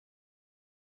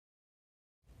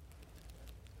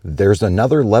There's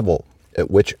another level at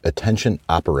which attention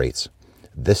operates.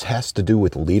 This has to do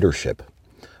with leadership.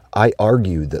 I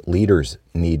argue that leaders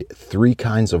need 3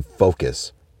 kinds of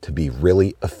focus to be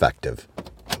really effective.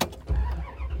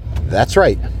 That's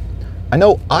right. I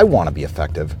know I want to be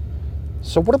effective.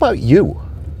 So what about you?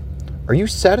 Are you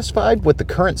satisfied with the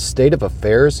current state of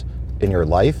affairs in your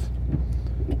life?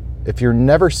 If you're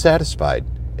never satisfied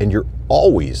and you're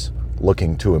always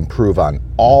looking to improve on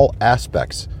all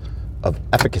aspects of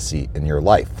efficacy in your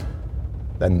life,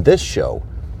 then this show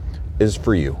is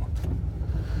for you.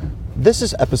 This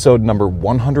is episode number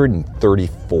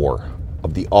 134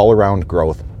 of the All Around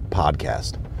Growth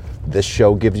podcast. This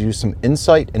show gives you some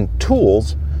insight and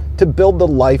tools to build the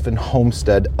life and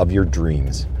homestead of your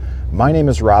dreams. My name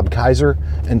is Rob Kaiser,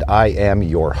 and I am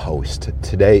your host.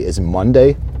 Today is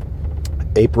Monday,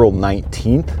 April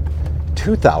 19th,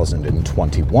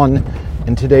 2021,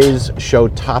 and today's show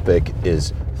topic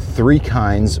is 3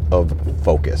 kinds of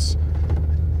focus.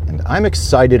 And I'm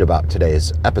excited about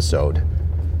today's episode.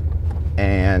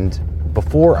 And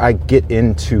before I get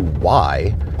into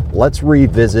why, let's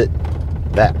revisit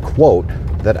that quote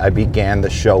that I began the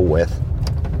show with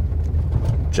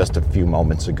just a few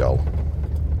moments ago.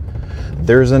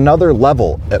 There's another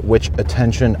level at which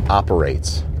attention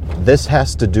operates. This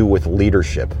has to do with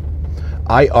leadership.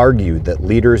 I argue that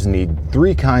leaders need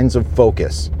 3 kinds of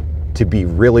focus to be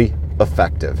really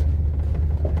effective.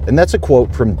 And that's a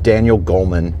quote from Daniel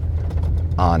Goleman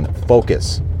on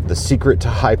Focus, the Secret to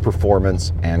High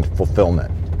Performance and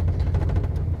Fulfillment.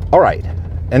 All right,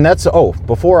 and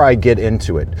before I get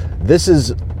into it,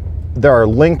 there are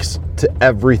links to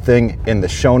everything in the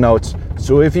show notes.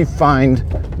 So if you find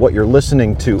what you're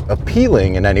listening to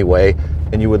appealing in any way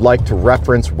and you would like to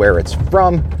reference where it's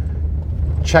from,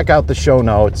 check out the show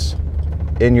notes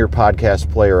in your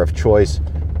podcast player of choice,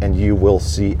 and you will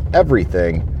see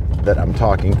everything that I'm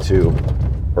talking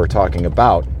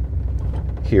about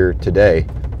here today,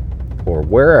 or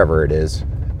wherever it is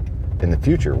in the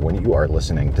future when you are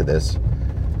listening to this.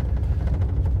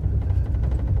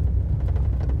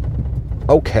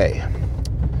 Okay,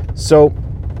 so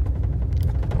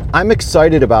I'm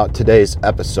excited about today's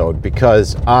episode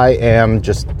because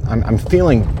I'm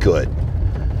feeling good.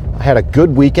 I had a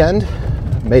good weekend,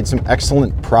 made some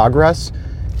excellent progress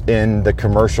in the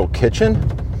commercial kitchen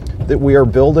that we are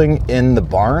building in the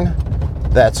barn.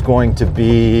 That's going to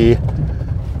be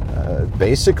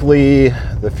basically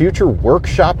the future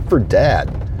workshop for Dad,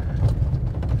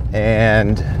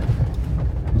 and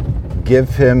give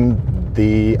him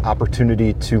the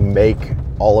opportunity to make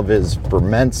all of his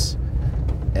ferments,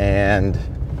 and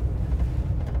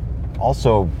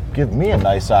also give me a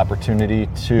nice opportunity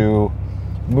to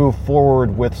move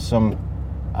forward with some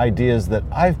ideas that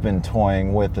I've been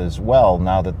toying with as well,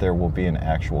 now that there will be an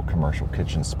actual commercial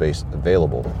kitchen space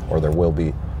available, or there will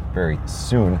be very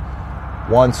soon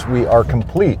once we are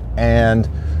complete. And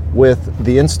with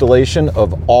the installation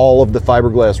of all of the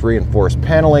fiberglass reinforced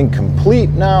paneling complete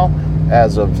now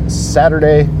as of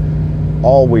Saturday,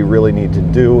 all we really need to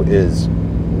do is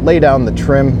lay down the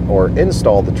trim or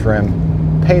install the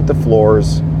trim, paint the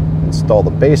floors, install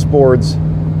the baseboards,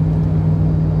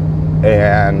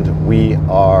 and we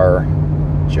are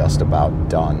just about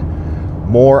done.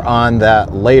 More on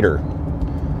that later.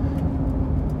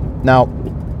 Now,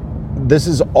 this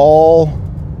is all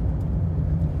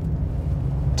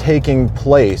taking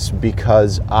place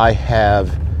because I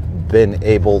have been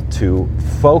able to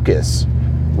focus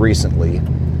recently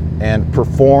and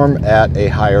perform at a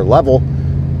higher level,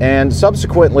 and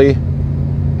subsequently,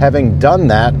 having done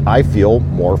that, I feel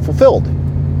more fulfilled.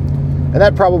 And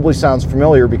that probably sounds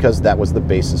familiar because that was the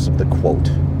basis of the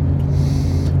quote.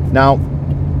 Now,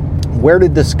 where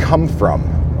did this come from?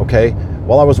 Okay,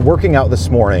 while I was working out this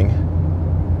morning,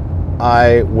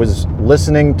 I was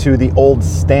listening to The Old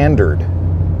Standard,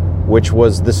 which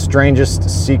was The Strangest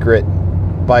Secret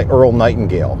by Earl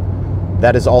Nightingale.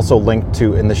 That is also linked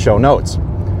to in the show notes.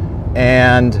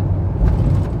 And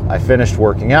I finished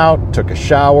working out, took a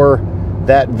shower,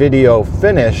 that video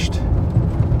finished,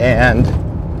 and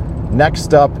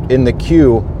next up in the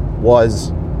queue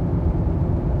was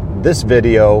this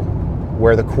video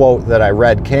where the quote that I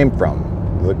read came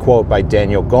from. The quote by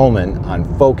Daniel Goleman on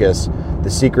Focus, the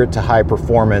Secret to High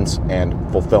Performance and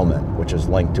Fulfillment, which is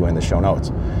linked to in the show notes.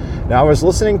 Now, I was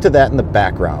listening to that in the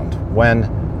background when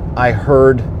I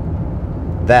heard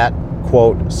that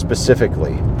quote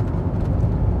specifically.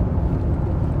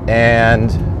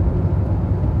 And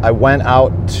I went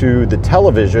out to the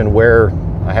television where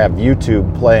I have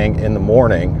YouTube playing in the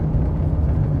morning,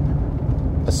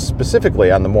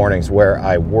 specifically on the mornings where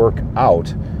I work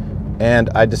out, and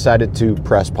I decided to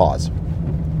press pause.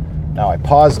 Now I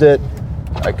paused it,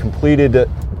 I completed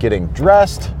getting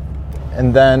dressed,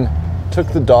 and then took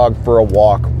the dog for a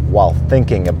walk while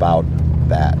thinking about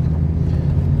that.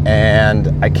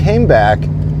 And I came back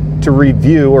to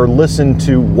review or listen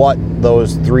to what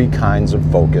those 3 kinds of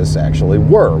focus actually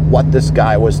were, what this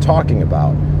guy was talking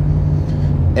about.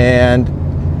 And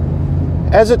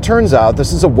as it turns out,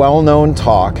 this is a well-known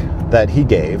talk that he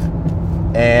gave,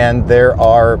 and there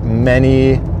are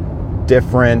many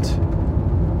different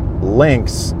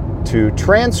links to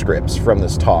transcripts from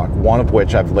this talk, one of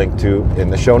which I've linked to in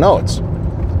the show notes.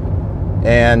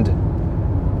 And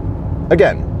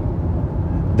again,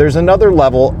 there's another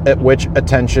level at which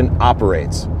attention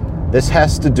operates. This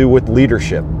has to do with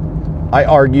leadership. I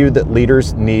argue that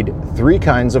leaders need 3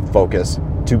 kinds of focus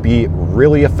to be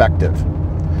really effective.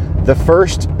 The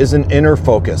first is an inner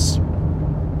focus.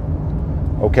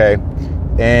 Okay,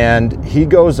 and he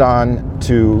goes on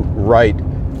to write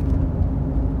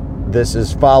this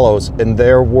as follows, and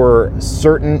there were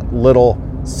certain little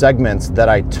segments that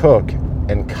I took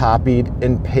and copied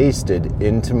and pasted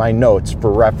into my notes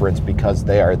for reference because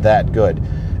they are that good.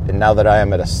 And now that I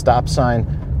am at a stop sign,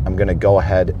 I'm going to go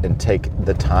ahead and take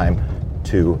the time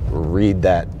to read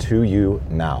that to you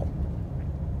now.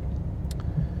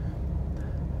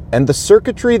 And the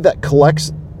circuitry that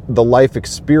collects the life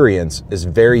experience is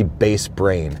very base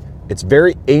brain. It's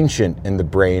very ancient in the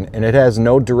brain, and it has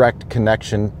no direct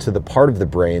connection to the part of the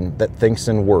brain that thinks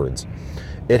in words.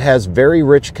 It has very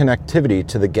rich connectivity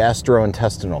to the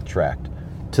gastrointestinal tract,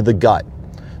 to the gut.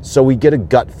 So we get a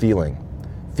gut feeling.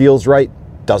 Feels right,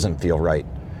 doesn't feel right.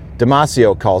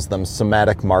 Damasio calls them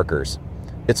somatic markers.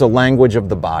 It's a language of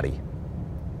the body.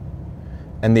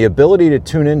 And the ability to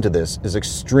tune into this is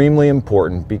extremely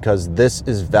important because this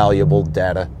is valuable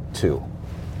data too.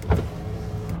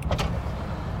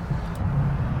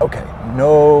 Okay,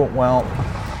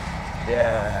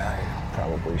 I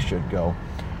probably should go.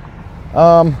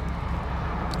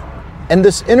 And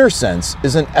this inner sense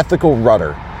is an ethical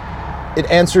rudder. It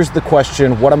answers the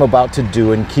question what I'm about to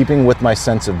do in keeping with my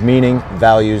sense of meaning,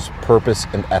 values, purpose,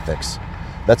 and ethics.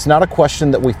 That's not a question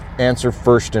that we answer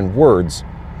first in words,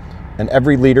 and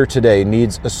every leader today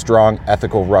needs a strong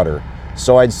ethical rudder.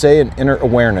 So I'd say an inner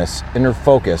awareness, inner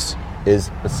focus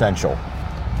is essential.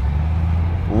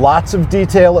 Lots of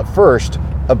detail at first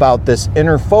about this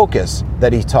inner focus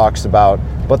that he talks about,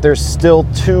 but there's still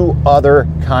 2 other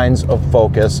kinds of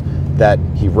focus that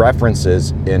he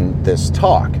references in this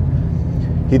talk.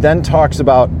 He then talks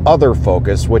about other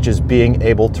focus, which is being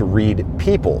able to read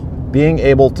people, being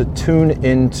able to tune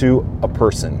into a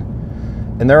person.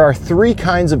 And there are 3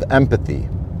 kinds of empathy.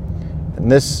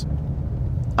 And this,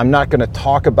 I'm not going to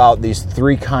talk about these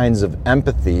 3 kinds of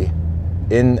empathy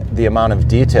in the amount of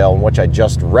detail in which I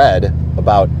just read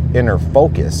about inner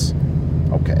focus,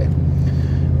 okay?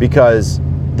 Because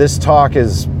this talk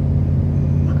it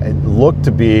looked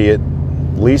to be at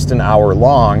least an hour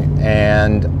long,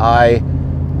 and I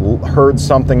heard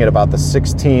something at about the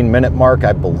 16-minute mark,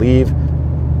 I believe,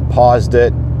 paused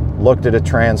it, looked at a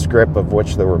transcript of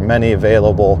which there were many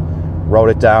available, wrote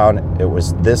it down. It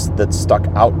was this that stuck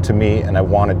out to me, and I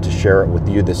wanted to share it with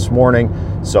you this morning.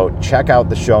 So check out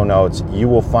the show notes. You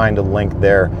will find a link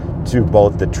there to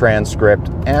both the transcript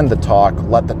and the talk.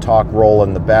 Let the talk roll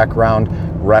in the background.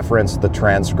 Reference the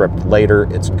transcript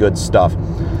later. It's good stuff.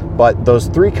 But those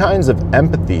 3 kinds of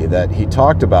empathy that he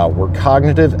talked about were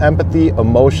cognitive empathy,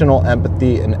 emotional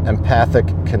empathy, and empathic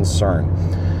concern.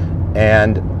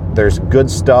 And there's good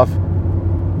stuff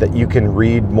that you can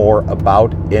read more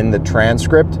about in the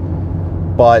transcript.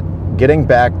 But getting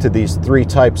back to these 3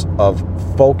 types of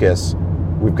focus,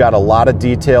 we've got a lot of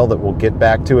detail that we'll get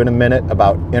back to in a minute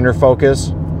about inner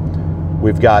focus.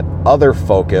 We've got other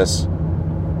focus,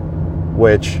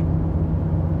 which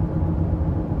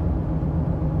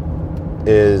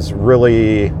is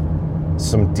really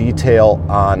some detail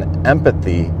on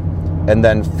empathy. And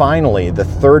then finally, the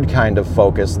 3rd kind of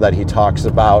focus that he talks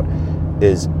about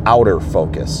is outer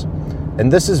focus.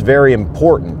 And this is very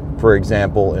important, for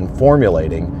example, in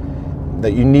formulating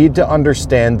that you need to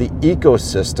understand the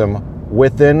ecosystem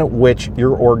within which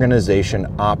your organization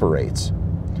operates.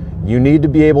 You need to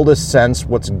be able to sense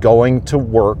what's going to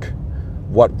work,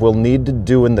 what we'll need to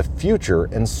do in the future,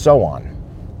 and so on.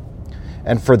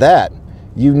 And for that,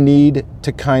 you need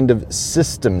to kind of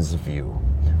systems view,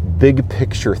 big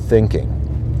picture thinking.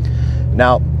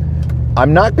 Now,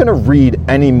 I'm not going to read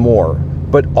any more,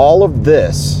 but all of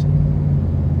this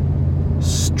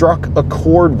struck a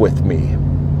chord with me.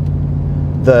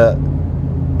 The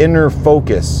inner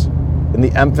focus and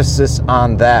the emphasis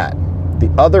on that.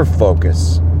 The other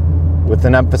focus with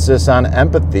an emphasis on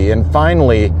empathy. And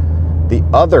finally, the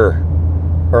other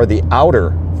or the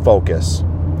outer focus,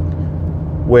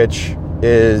 which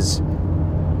is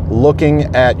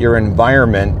looking at your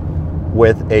environment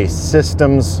with a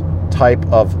systems type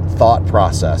of thought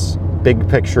process, big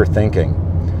picture thinking.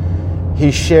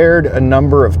 He shared a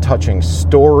number of touching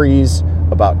stories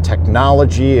about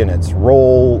technology and its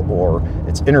role or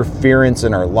its interference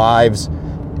in our lives,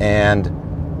 and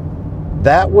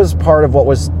that was part of what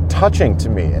was touching to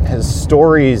me. And his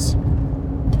stories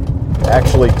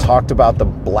actually talked about the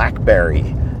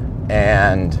BlackBerry,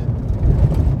 and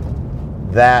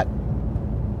that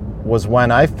was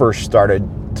when I first started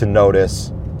to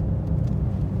notice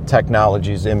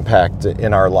technology's impact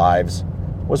in our lives,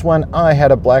 was when I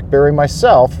had a BlackBerry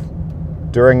myself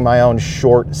during my own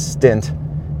short stint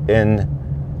in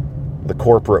the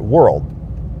corporate world.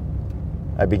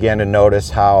 I began to notice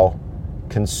how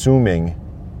consuming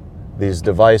these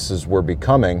devices were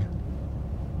becoming.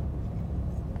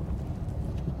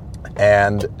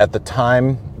 And at the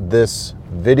time this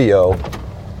video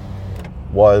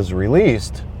was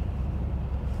released,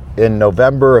 in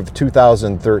November of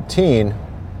 2013,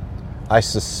 I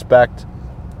suspect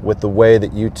with the way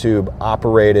that YouTube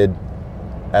operated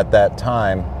at that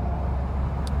time,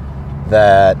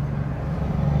 that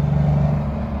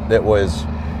it was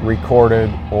recorded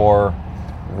or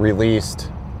released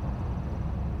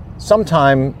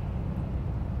sometime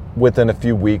within a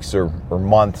few weeks or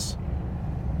months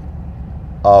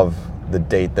of the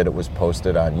date that it was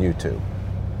posted on YouTube.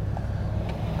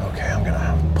 Okay, I'm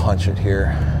gonna punch it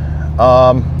here.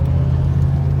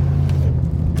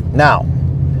 Now,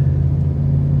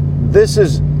 this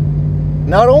is,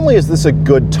 not only is this a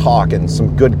good talk and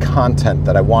some good content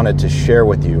that I wanted to share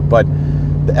with you, but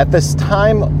at this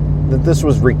time that this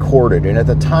was recorded, and at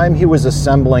the time he was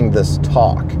assembling this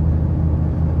talk,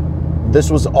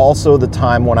 this was also the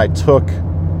time when I took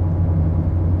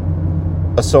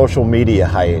a social media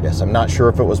hiatus. I'm not sure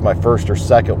if it was my first or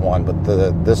second one, but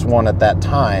this one at that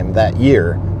time, that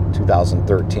year,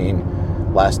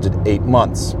 2013, lasted 8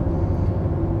 months.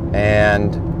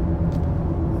 And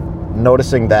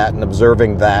noticing that and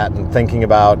observing that and thinking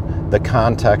about the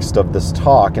context of this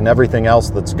talk and everything else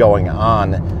that's going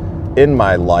on in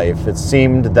my life, it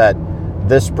seemed that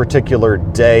this particular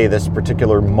day, this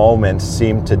particular moment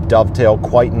seemed to dovetail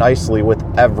quite nicely with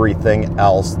everything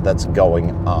else that's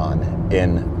going on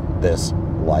in this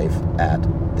life at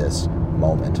this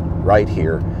moment, right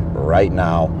here, right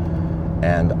now.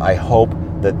 And I hope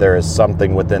that there is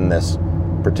something within this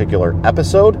particular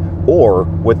episode or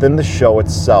within the show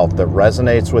itself that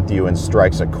resonates with you and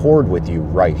strikes a chord with you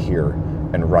right here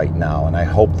and right now. And I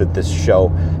hope that this show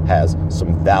has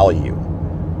some value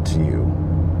to you.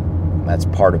 That's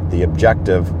part of the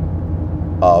objective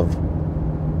of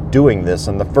doing this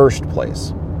in the first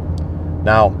place.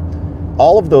 Now,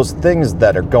 all of those things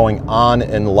that are going on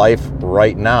in life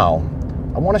right now,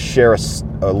 I want to share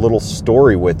a little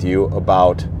story with you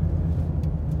about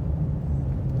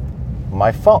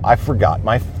my phone. I forgot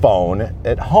my phone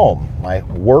at home, my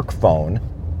work phone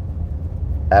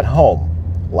at home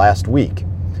last week.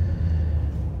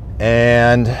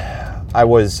 And I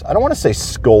don't want to say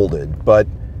scolded, but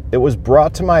it was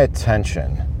brought to my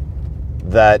attention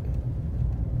that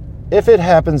if it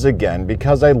happens again,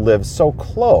 because I live so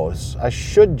close, I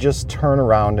should just turn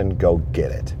around and go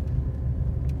get it.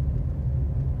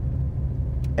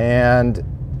 And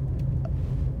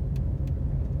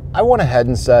I went ahead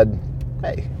and said,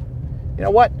 hey, you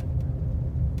know what?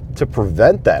 To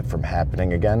prevent that from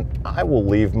happening again, I will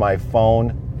leave my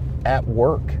phone at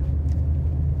work.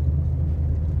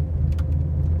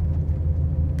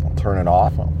 I'll turn it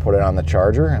off, I'll put it on the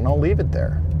charger, and I'll leave it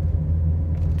there.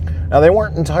 Now, they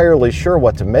weren't entirely sure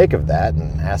what to make of that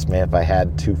and asked me if I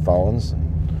had 2 phones,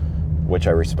 which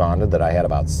I responded that I had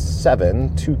about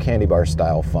 7, 2 candy bar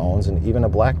style phones, and even a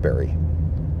BlackBerry.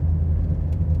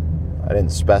 I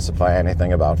didn't specify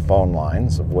anything about phone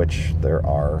lines, of which there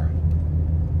are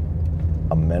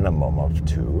a minimum of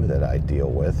 2 that I deal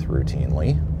with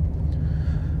routinely.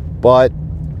 But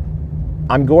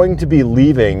I'm going to be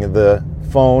leaving the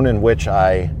phone in which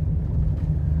I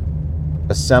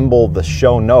assemble the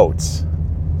show notes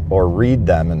or read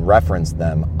them and reference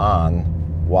them on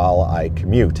while I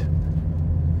commute.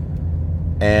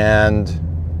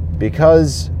 And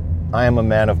because I am a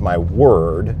man of my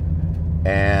word,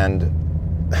 and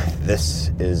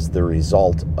this is the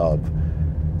result of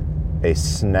a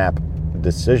snap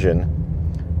decision,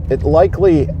 it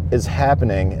likely is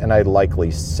happening, and I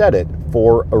likely said it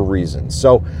for a reason.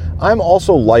 So I'm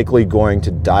also likely going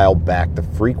to dial back the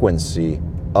frequency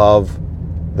of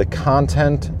the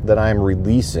content that I'm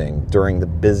releasing during the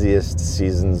busiest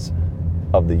seasons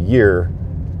of the year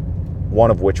one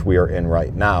of which we are in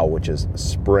right now, which is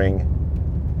spring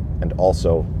and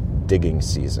also digging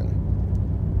season.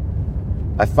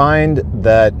 I find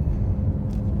that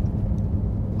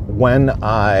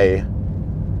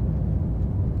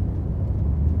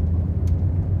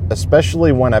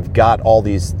especially when I've got all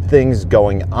these things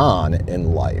going on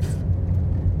in life,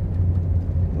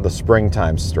 the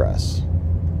springtime stress,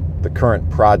 the current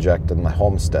project in my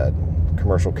homestead,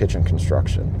 commercial kitchen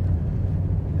construction,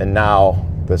 and now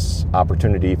this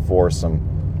opportunity for some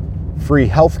free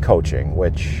health coaching,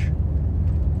 which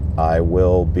I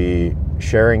will be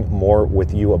sharing more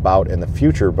with you about in the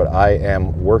future, but I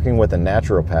am working with a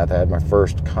naturopath. I had my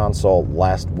first consult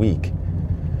last week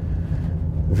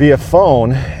via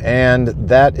phone, and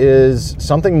that is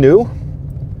something new,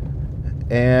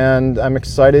 and I'm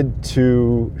excited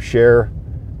to share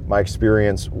my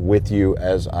experience with you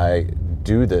as I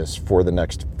do this for the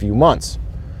next few months.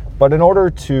 But in order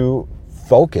to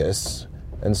focus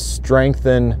and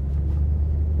strengthen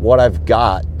what I've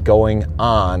got going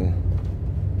on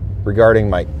regarding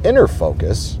my inner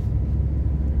focus,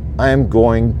 I am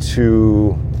going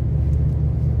to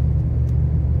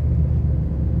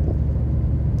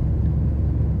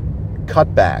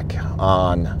cut back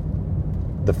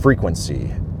on the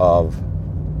frequency of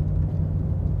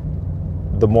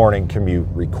the morning commute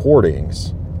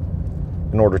recordings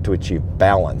in order to achieve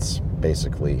balance,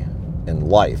 basically, in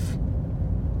life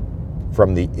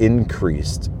from the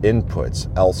increased inputs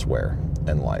elsewhere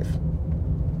in life.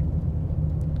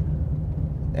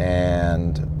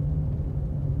 And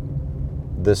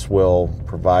this will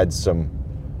provide some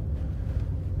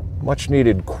much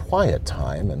needed quiet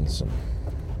time and some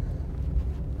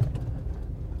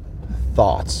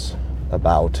thoughts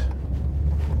about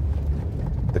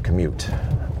the commute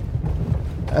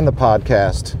and the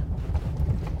podcast,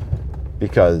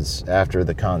 because after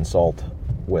the consult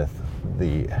with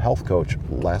the health coach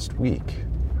last week,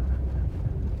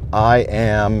 I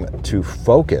am to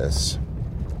focus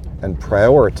and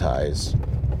prioritize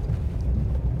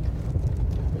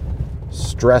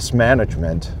stress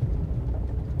management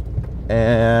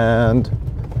and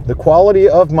the quality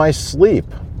of my sleep.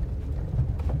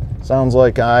 Sounds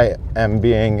like I am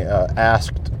being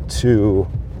asked to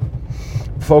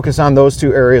focus on those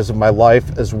two areas of my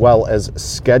life, as well as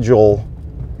schedule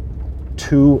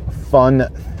 2 fun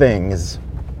things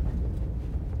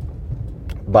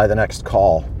by the next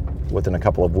call within a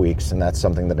couple of weeks, and that's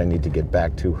something that I need to get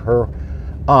back to her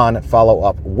on, follow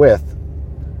up with,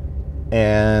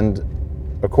 and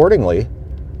accordingly,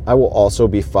 I will also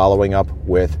be following up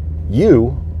with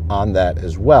you on that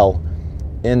as well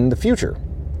in the future.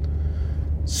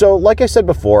 So, like I said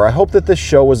before, I hope that this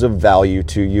show was of value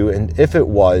to you, and if it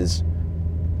was,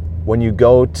 when you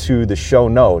go to the show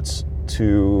notes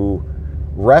to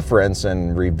reference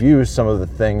and review some of the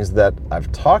things that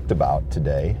I've talked about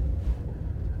today,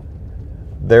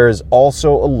 there is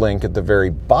also a link at the very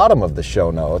bottom of the show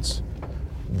notes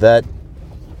that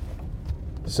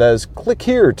says, click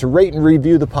here to rate and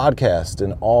review the podcast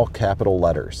in all capital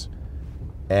letters.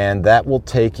 And that will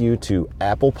take you to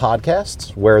Apple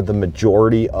Podcasts, where the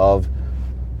majority of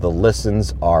the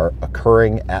listens are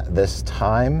occurring at this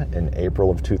time in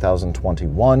April of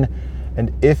 2021.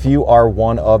 And if you are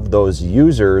one of those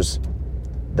users,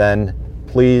 then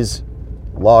please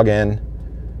log in,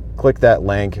 click that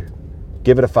link,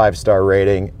 give it a 5-star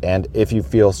rating, and if you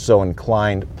feel so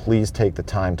inclined, please take the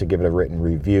time to give it a written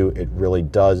review. It really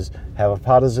does have a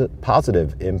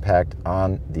positive impact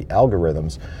on the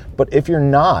algorithms. But if you're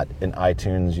not an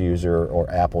iTunes user or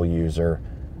Apple user,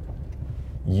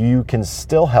 you can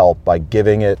still help by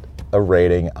giving it a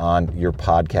rating on your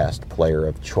podcast player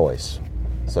of choice,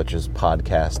 such as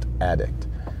Podcast Addict,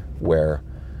 where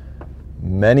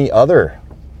many other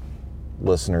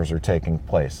listeners are taking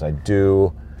place. I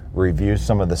do review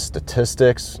some of the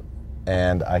statistics,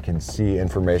 and I can see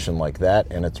information like that,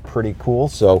 and it's pretty cool.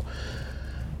 So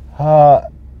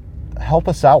help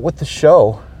us out with the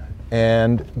show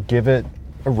and give it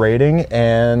a rating,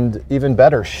 and even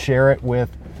better, share it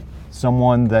with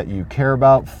someone that you care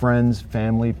about, friends,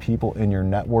 family, people in your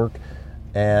network.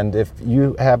 And if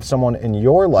you have someone in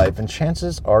your life, and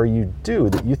chances are you do,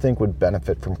 that you think would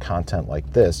benefit from content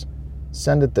like this,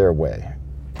 send it their way.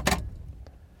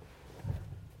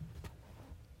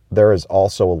 There is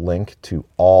also a link to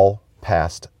all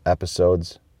past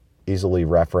episodes, easily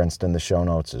referenced in the show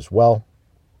notes as well.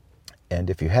 And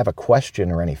if you have a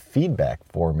question or any feedback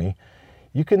for me,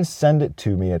 you can send it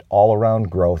to me at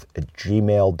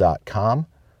allaroundgrowth@gmail.com,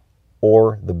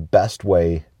 or the best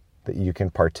way that you can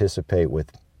participate with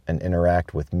and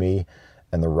interact with me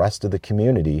and the rest of the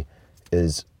community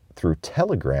is through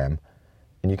Telegram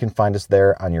And you can find us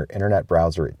there on your internet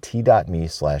browser at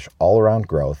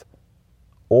t.me/allaroundgrowth.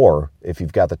 Or if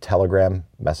you've got the Telegram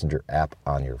Messenger app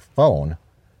on your phone,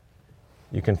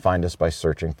 you can find us by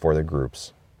searching for the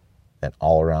groups and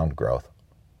All Around Growth.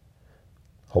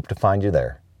 Hope to find you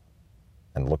there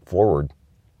and look forward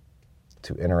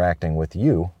to interacting with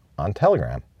you on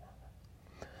Telegram.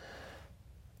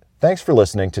 Thanks for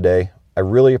listening today. I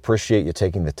really appreciate you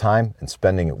taking the time and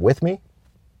spending it with me.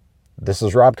 This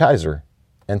is Rob Kaiser,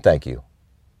 and thank you.